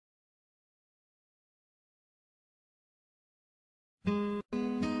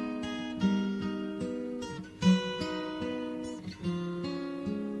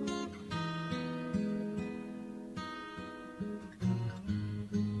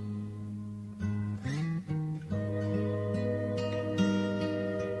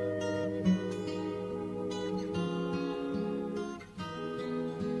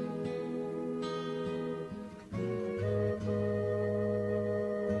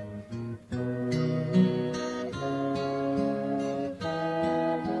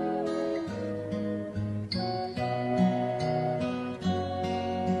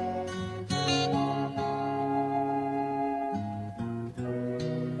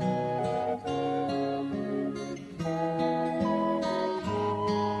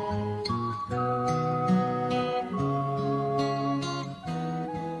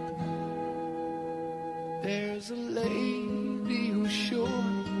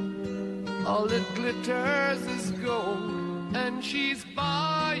All it glitters is gold, and she's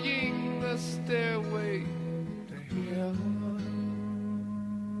buying the stairway to heaven.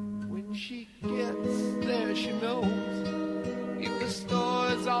 When she gets there, she knows if the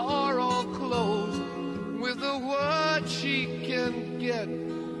stores are all closed, with a word she can get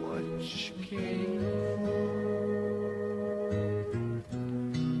what she came for.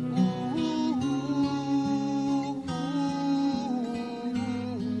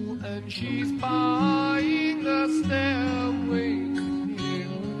 She's buying a stairway to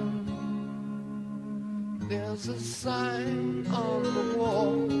heaven. There's a sign on the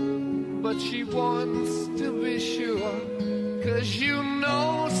wall, but she wants to be sure, 'cause you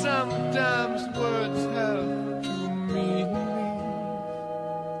know sometimes words have two meanings.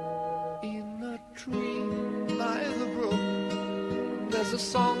 In a tree by the brook, there's a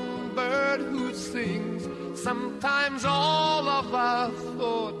songbird who sings. Sometimes all of our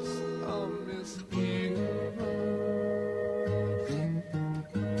thoughts are misgiven.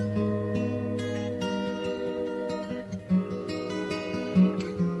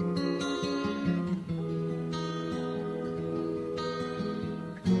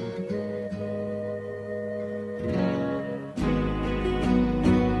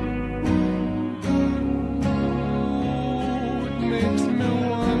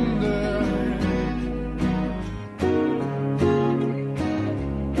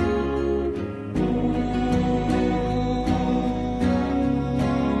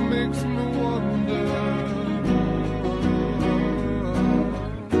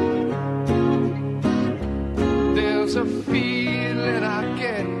 There's a feeling I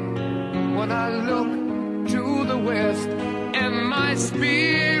get when I look to the west, and my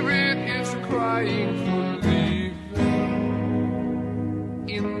spirit is crying for leaving.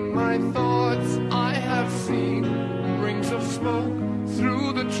 In my thoughts I have seen rings of smoke through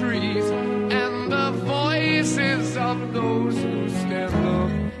the trees, and the voices of those who stand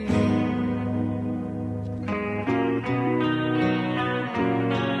looking.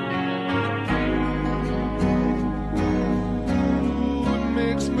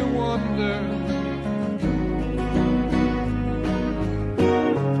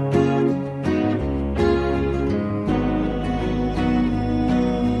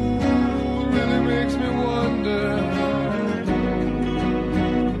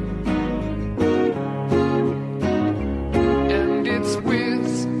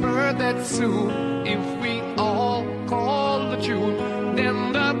 Soon, if we all call the tune,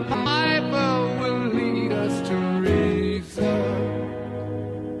 then the piper will lead us to reason,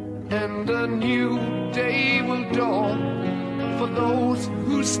 and a new day will dawn for those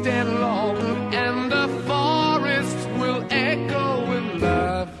who stand long, and the forests will echo with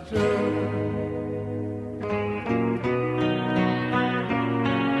laughter.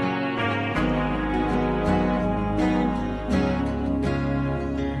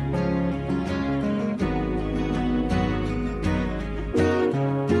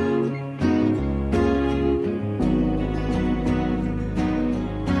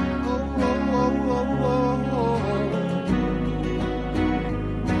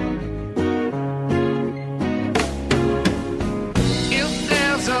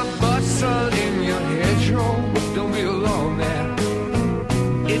 Don't be alone there.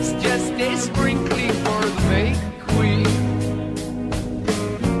 It's just a sprinkling for the May Queen.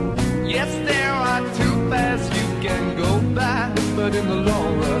 Yes, there are two paths you can go by, but in the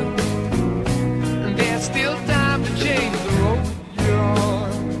long run, there's still time to change the road you're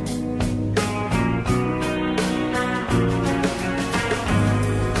on.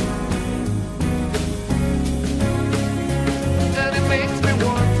 And it makes me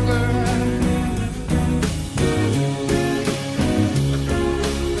wonder,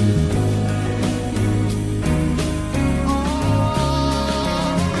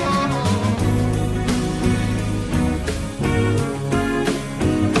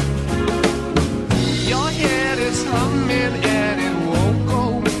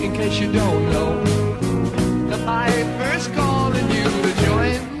 you don't know, the piper's calling you to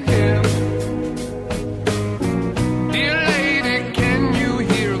join him. Dear lady, can you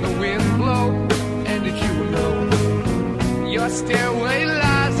hear the wind blow? And did you know your stairway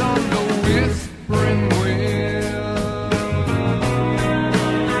lies on the whispering wind?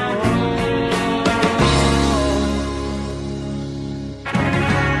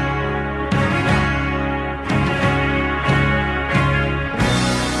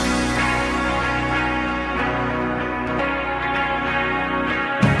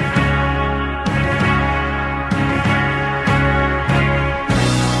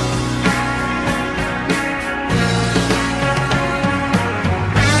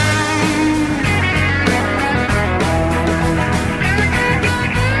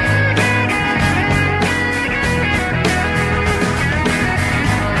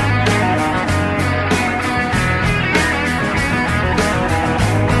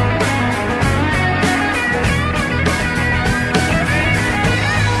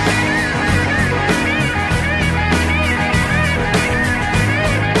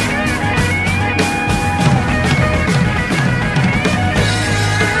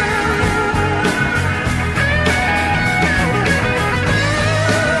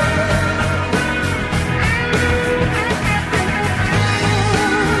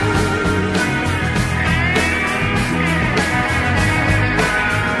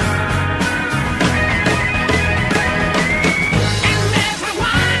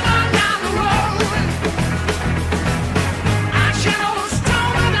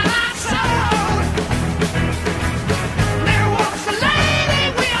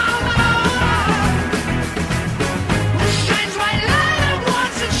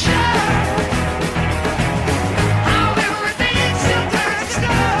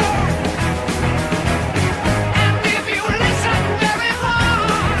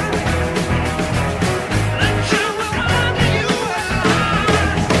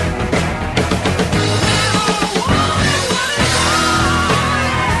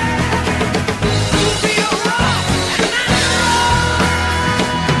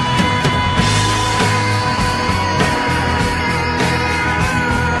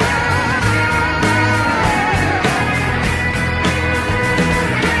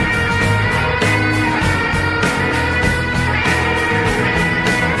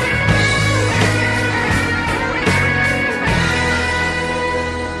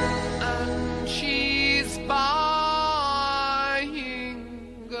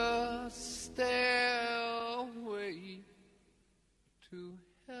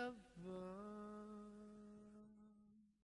 heaven.